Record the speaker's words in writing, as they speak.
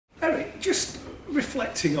just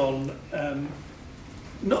reflecting on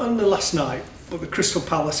not only last night but the Crystal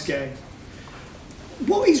Palace game,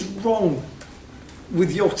 what is wrong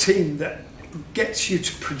with your team that gets you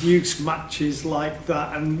to produce matches like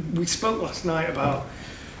that? And we spoke last night about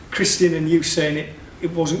Christian and you saying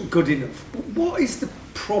it wasn't good enough. But what is the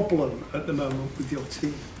problem at the moment with your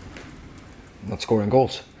team? Not scoring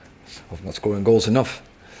goals, or not scoring goals enough.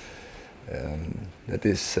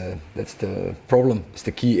 That's the problem. It's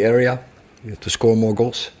the key area. You have to score more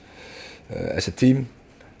goals. As a team,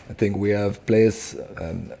 I think we have players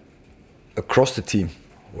across the team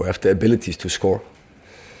who have the abilities to score.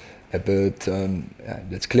 But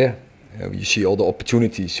that's clear. You see all the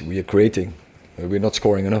opportunities we are creating. We're not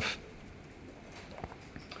scoring enough.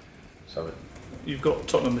 So you've got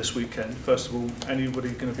Tottenham this weekend. First of all, anybody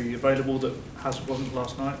going to be available that wasn't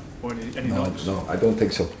last night, or any knocks? No, I don't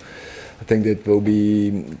think so. I think that will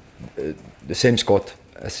be the same squad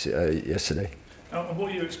as yesterday. And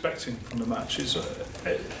what are you expecting from the match?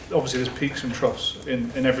 Obviously there's peaks and troughs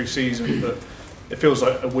in every season, but it feels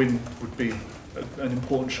like a win would be an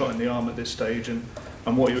important shot in the arm at this stage. And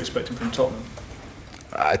what are you expecting from Tottenham?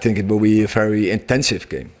 I think it will be a very intensive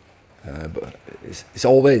game. But it's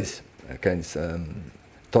always against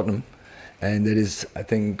Tottenham, and it is, I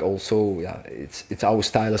think, also it's our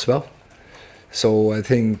style as well. So I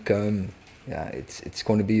think it's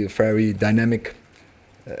going to be a very dynamic,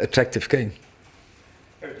 attractive game.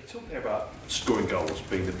 Erik, you're talking about scoring goals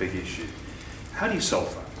being the big issue. How do you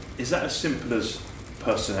solve that? Is that as simple as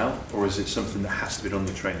personnel, or is it something that has to be done on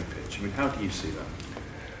the training pitch? I mean, how do you see that?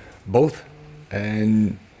 Both,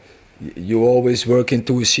 and you always work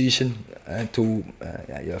into a season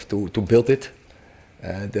you have to build it.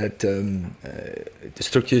 The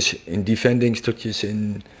structures in defending, structures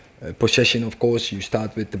in possession, of course, you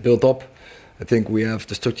start with the build-up. I think we have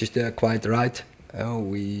the structures there quite right.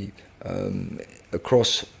 We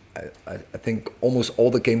across, I think, almost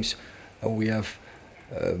all the games we have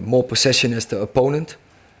more possession as the opponent.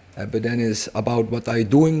 But then it's about what are you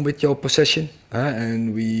doing with your possession,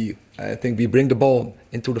 and I think we bring the ball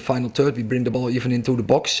into the final third. We bring the ball even into the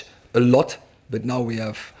box a lot, but now we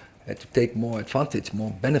have to take more advantage,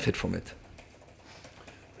 more benefit from it.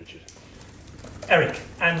 Richard. Erik,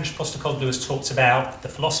 Ange Postecoglou has talked about the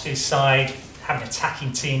philosophy side, having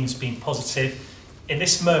attacking teams, being positive. In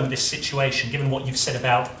this moment, this situation, given what you've said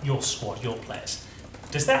about your squad, your players,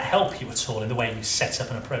 does that help you at all in the way you set up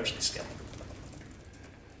and approach this game?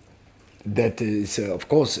 That is, of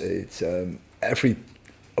course, it's every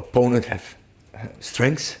opponent have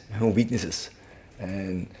strengths and weaknesses,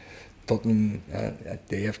 and Tottenham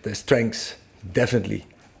they have their strengths definitely,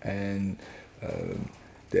 and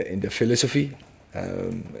in the philosophy,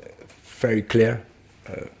 very clear,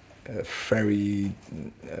 very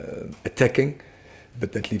attacking,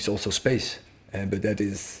 but that leaves also space, but that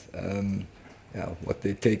is what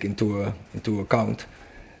they take into account.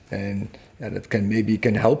 And that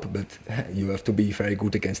can help, but you have to be very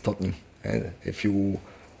good against Tottenham. And if you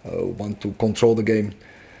want to control the game,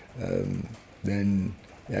 then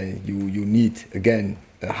you need again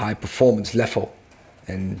a high performance level,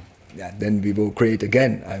 and then we will create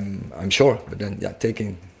again. I'm sure. But then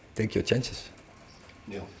take your chances.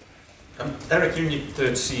 Neil. Erik, you're in your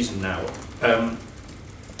third season now.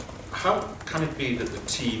 How can it be that the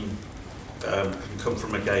team can come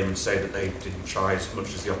from a game and say that they didn't try as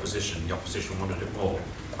much as the opposition wanted it more?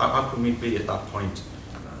 How can we be at that point?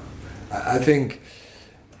 I think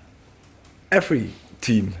every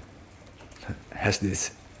team has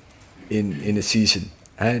this in a season,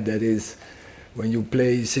 and that is when you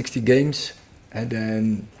play 60 games, and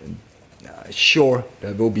then sure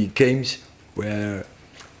there will be games where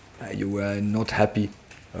you are not happy,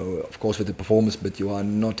 of course with the performance, but you are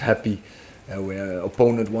not happy where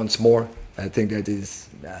opponent wants more. I think that is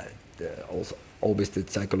also always the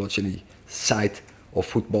psychological side of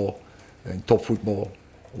football and top football,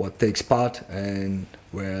 what takes part, and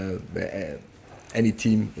where any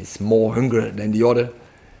team is more hungry than the other,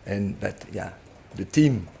 and that the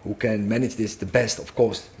team who can manage this the best, of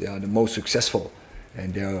course, they are the most successful,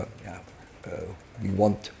 and they are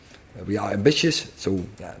we are ambitious, so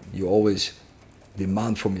you always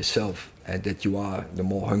demand from yourself and that you are the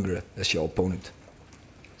more hungry as your opponent.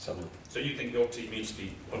 So you think your team needs to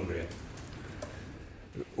be hungrier?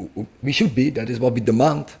 We should be. That is what we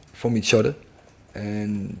demand from each other,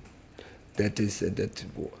 and that is that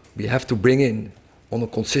we have to bring in on a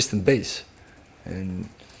consistent base, and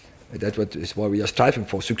that's what we are striving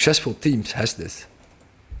for. Successful teams has this.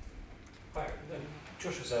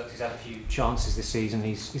 Josh he's had a few chances this season.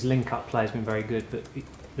 His link-up play has been very good, but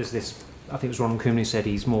there's this. I think it was Ronald Koeman who said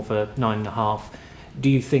he's more for 9.5. Do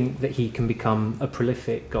you think that he can become a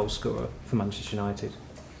prolific goal scorer for Manchester United?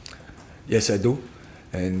 Yes, I do,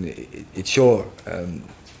 and it's sure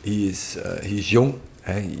he's young.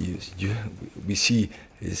 We see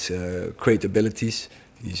his great abilities.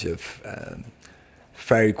 He's a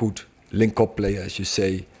very good link-up player, as you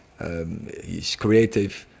say. He's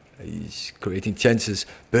creative. He's creating chances,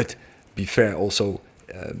 but be fair also,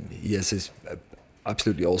 he has his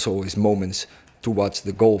absolutely also his moments towards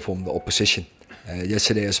the goal from the opposition.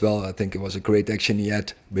 Yesterday as well, I think it was a great action he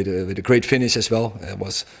had with a great finish as well. It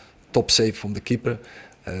was top save from the keeper.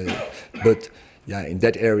 But yeah, in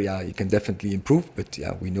that area he can definitely improve. But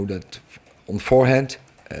yeah, we know that on forehand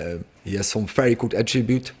he has some very good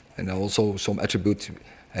attribute, and also some attribute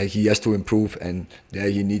he has to improve, and there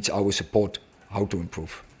he needs our support how to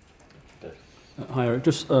improve. Hi Erik,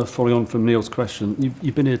 just following on from Neil's question,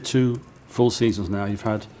 you've been here 2 full seasons now, you've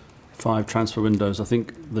had 5 transfer windows, I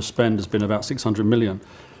think the spend has been about 600 million.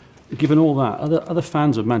 Given all that, are the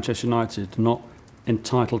fans of Manchester United not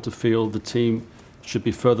entitled to feel the team should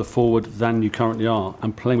be further forward than you currently are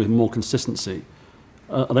and playing with more consistency?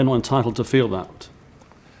 Are they not entitled to feel that?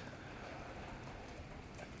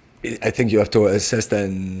 I think you have to assess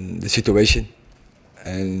then the situation,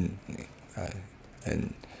 and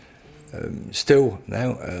still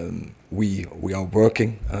now we are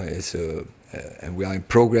working and we are in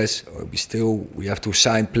progress. We have to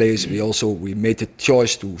sign players. We made the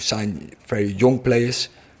choice to sign very young players,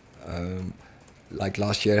 like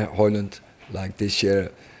last year Højlund, like this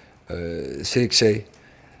year Zirkzee,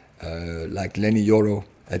 like Lenny Yoro.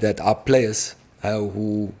 That are players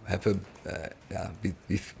who have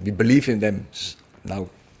we believe in them now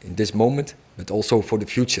in this moment, but also for the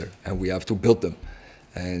future, and we have to build them.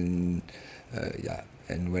 And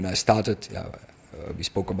and when I started, we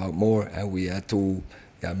spoke about more, and we had to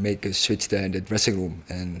make a switch there in the dressing room.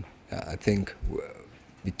 And I think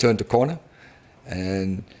we turned the corner,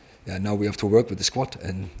 and now we have to work with the squad,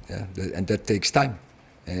 and and that takes time.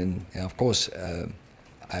 And of course,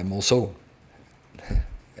 I'm also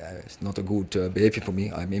it's not a good behavior for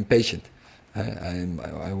me. I'm impatient.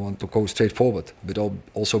 I want to go straight forward, but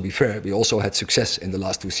also be fair. We also had success in the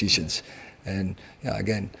last 2 seasons, and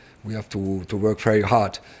again, we have to work very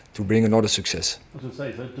hard to bring another success. I was going to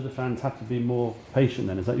say, so do the fans have to be more patient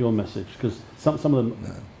then? Is that your message? Because some of them,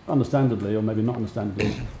 understandably, or maybe not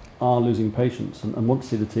understandably, are losing patience and want to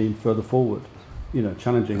see the team further forward,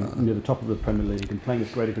 challenging near the top of the Premier League and playing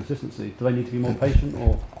with greater consistency. Do they need to be more patient,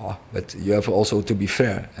 or? But you have also to be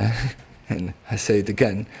fair, and I say it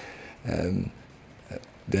again.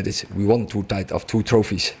 That is, we won 2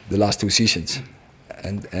 trophies the last 2 seasons,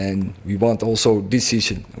 and we want also this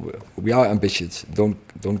season. We are ambitious.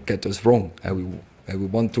 Don't get us wrong. We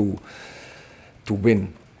want to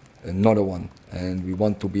win another one, and we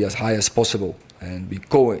want to be as high as possible. And we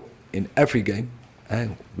go in every game,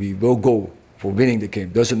 and we will go for winning the game.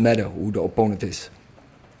 Doesn't matter who the opponent is.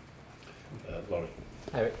 Laurie.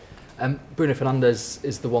 Erik, Bruno Fernandes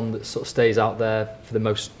is the one that sort of stays out there for the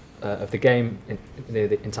most of the game, in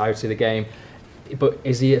the entirety of the game. But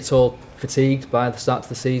is he at all fatigued by the start of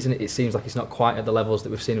the season? It seems like he's not quite at the levels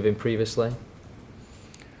that we've seen of him previously.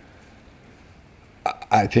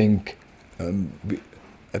 I think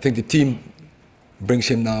the team brings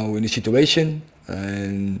him now in a situation,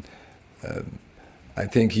 and I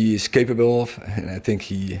think he is capable of, and I think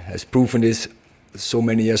he has proven this so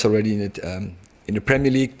many years already in the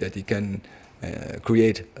Premier League, that he can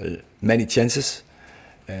create many chances.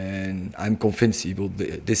 And I'm convinced he will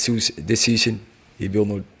this season he will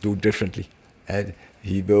not do differently, and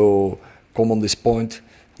he will come on this point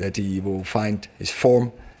that he will find his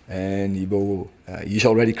form, and he's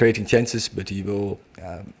already creating chances, but he will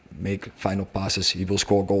make final passes. He will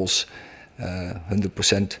score goals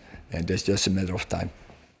 100%, and that's just a matter of time.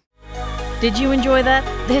 Did you enjoy that?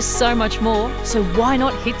 There's so much more, so why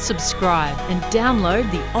not hit subscribe and download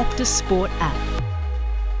the Optus Sport app.